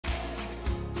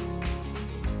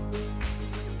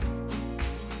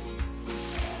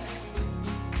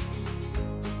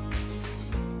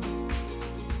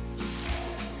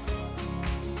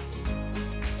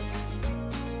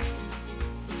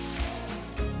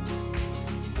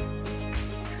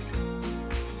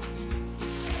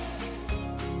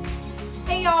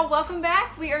Hey y'all, welcome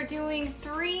back. We are doing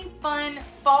 3 fun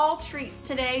fall treats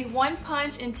today, 1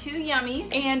 punch and 2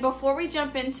 yummies. And before we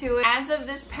jump into it, as of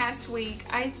this past week,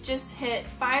 I just hit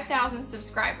 5,000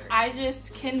 subscribers. I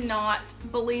just cannot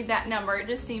believe that number. It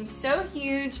just seems so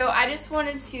huge. So I just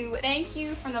wanted to thank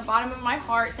you from the bottom of my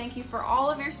heart. Thank you for all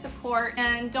of your support.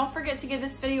 And don't forget to give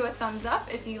this video a thumbs up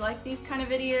if you like these kind of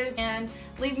videos, and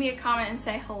leave me a comment and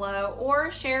say hello,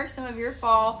 or share some of your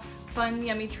fall fun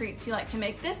yummy treats you like to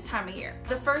make this time of year.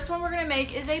 The first one we're gonna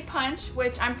make is a punch,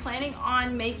 which I'm planning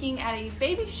on making at a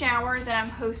baby shower that I'm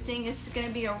hosting. It's gonna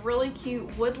be a really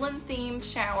cute woodland themed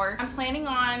shower. I'm planning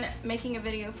on making a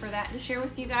video for that to share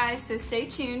with you guys, so stay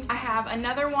tuned. I have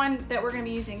another one that we're gonna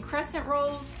be using crescent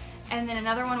rolls, and then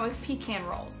another one with pecan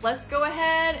rolls. Let's go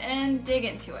ahead and dig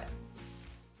into it.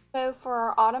 So for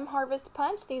our autumn harvest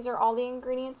punch, these are all the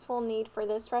ingredients we'll need for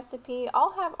this recipe.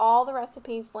 I'll have all the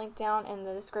recipes linked down in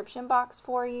the description box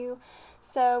for you.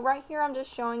 So right here I'm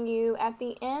just showing you. At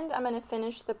the end I'm going to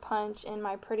finish the punch in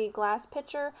my pretty glass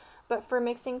pitcher, but for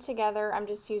mixing together I'm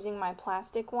just using my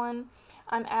plastic one.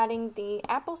 I'm adding the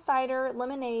apple cider,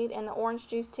 lemonade, and the orange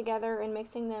juice together and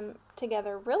mixing them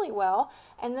together really well.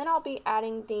 And then I'll be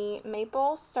adding the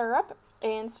maple syrup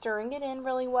and stirring it in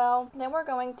really well. Then we're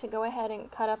going to go ahead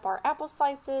and cut up our apple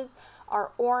slices,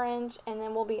 our orange, and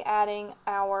then we'll be adding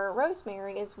our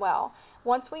rosemary as well.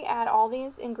 Once we add all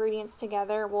these ingredients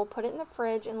together, we'll put it in the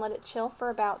fridge and let it chill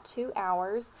for about 2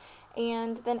 hours.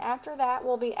 And then after that,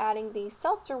 we'll be adding the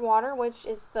seltzer water, which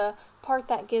is the part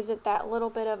that gives it that little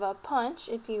bit of a punch,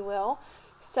 if you will.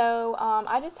 So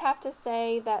I just have to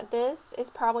say that this is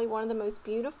probably one of the most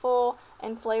beautiful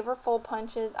and flavorful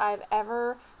punches I've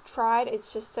ever tried.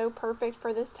 It's just so perfect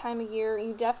for this time of year.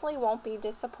 You definitely won't be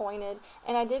disappointed.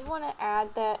 And I did want to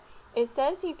add that it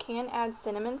says you can add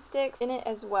cinnamon sticks in it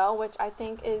as well, which I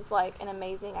think is like an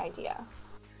amazing idea.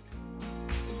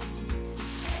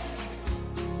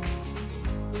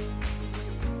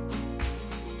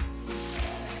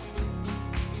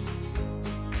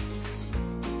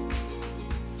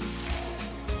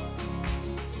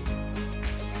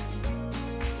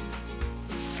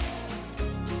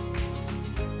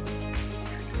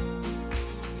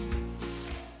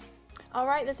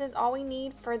 Alright, this is all we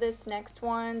need for this next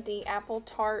one, the apple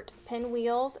tart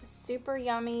pinwheels. Super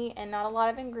yummy and not a lot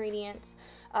of ingredients.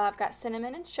 I've got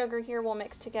cinnamon and sugar here. We'll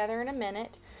mix together in a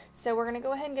minute. So we're going to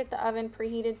go ahead and get the oven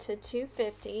preheated to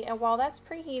 250, and while that's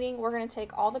preheating, we're going to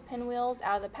take all the pinwheels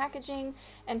out of the packaging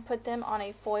and put them on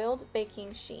a foiled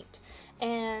baking sheet.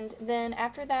 And then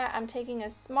after that, I'm taking a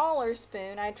smaller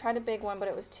spoon. I tried a big one, but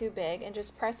it was too big, and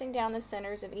just pressing down the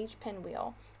centers of each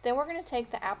pinwheel. Then we're going to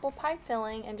take the apple pie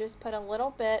filling and just put a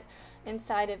little bit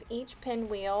inside of each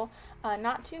pinwheel.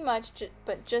 Not too much,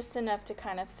 but just enough to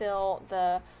kind of fill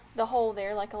the hole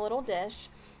there, like a little dish.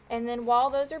 And then while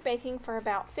those are baking for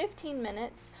about 15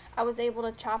 minutes, I was able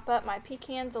to chop up my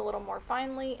pecans a little more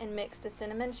finely and mix the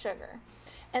cinnamon sugar.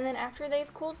 And then after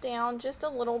they've cooled down just a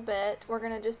little bit, we're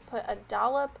going to just put a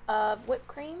dollop of whipped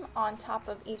cream on top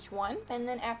of each one. And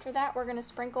then after that, we're going to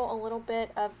sprinkle a little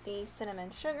bit of the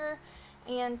cinnamon sugar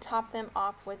and top them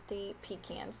off with the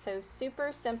pecans. So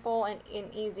super simple and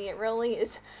easy. It really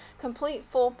is complete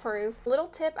foolproof. Little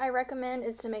tip I recommend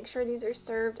is to make sure these are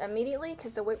served immediately,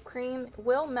 because the whipped cream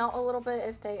will melt a little bit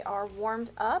if they are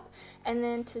warmed up, and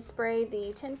then to spray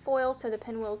the tin foil so the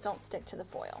pinwheels don't stick to the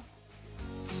foil.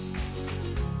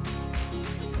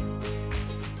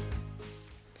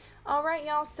 Alright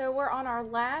y'all, so we're on our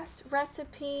last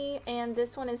recipe, and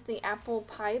this one is the apple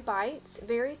pie bites.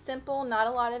 Very simple, not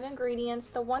a lot of ingredients.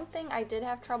 The one thing I did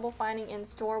have trouble finding in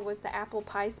store was the apple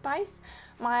pie spice.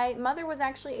 My mother was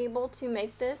actually able to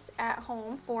make this at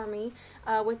home for me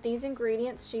with these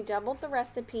ingredients. She doubled the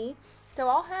recipe. So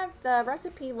I'll have the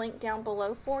recipe linked down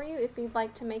below for you if you'd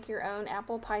like to make your own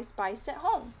apple pie spice at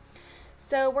home.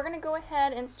 So we're going to go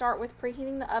ahead and start with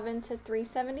preheating the oven to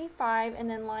 375 and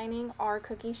then lining our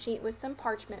cookie sheet with some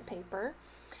parchment paper.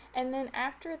 And then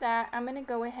after that, I'm going to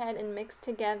go ahead and mix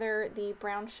together the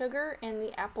brown sugar and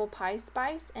the apple pie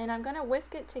spice, and I'm going to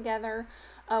whisk it together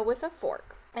with a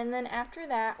fork. And then after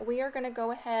that, we are going to go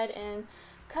ahead and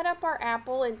cut up our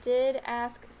apple. It did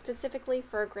ask specifically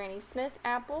for a Granny Smith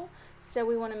apple, so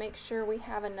we want to make sure we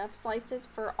have enough slices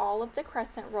for all of the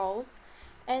crescent rolls.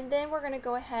 And then we're going to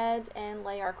go ahead and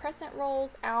lay our crescent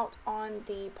rolls out on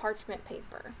the parchment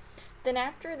paper. Then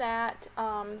after that,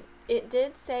 it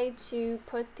did say to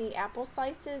put the apple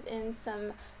slices in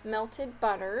some melted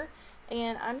butter,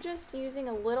 and I'm just using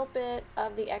a little bit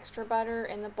of the extra butter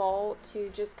in the bowl to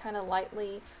just kind of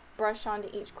lightly brush onto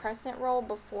each crescent roll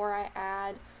before I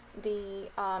add the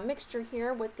mixture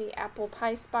here with the apple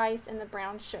pie spice and the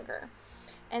brown sugar.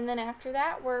 And then after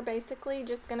that, we're basically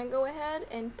just going to go ahead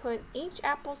and put each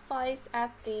apple slice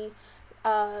at the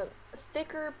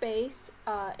thicker base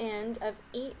end of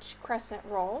each crescent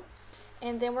roll.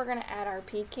 And then we're going to add our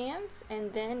pecans,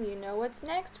 and then you know what's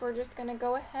next. We're just going to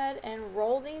go ahead and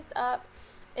roll these up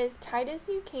as tight as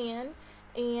you can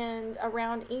and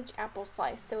around each apple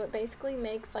slice, so it basically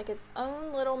makes like its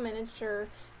own little miniature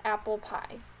apple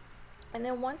pie. And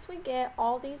then once we get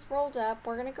all these rolled up,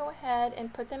 we're going to go ahead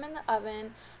and put them in the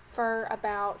oven for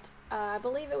about I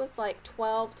believe it was like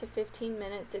 12 to 15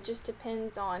 minutes. It just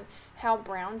depends on how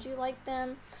browned you like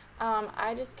them.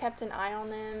 I just kept an eye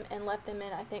on them and left them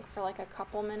in, I think, for like a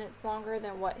couple minutes longer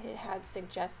than what it had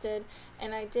suggested.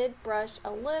 And I did brush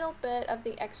a little bit of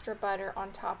the extra butter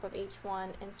on top of each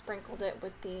one and sprinkled it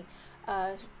with the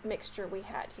mixture we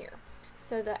had here.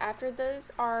 So that after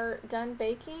those are done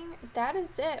baking, that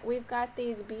is it. We've got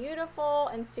these beautiful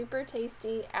and super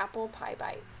tasty apple pie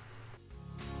bites.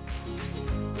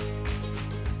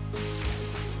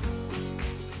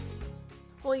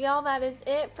 Well, y'all, that is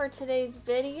it for today's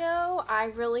video. I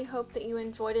really hope that you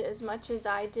enjoyed it as much as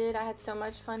I did. I had so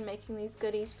much fun making these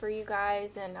goodies for you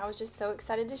guys, and I was just so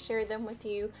excited to share them with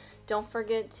you. Don't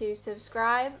forget to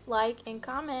subscribe, like, and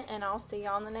comment, and I'll see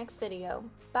y'all in the next video.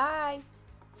 Bye!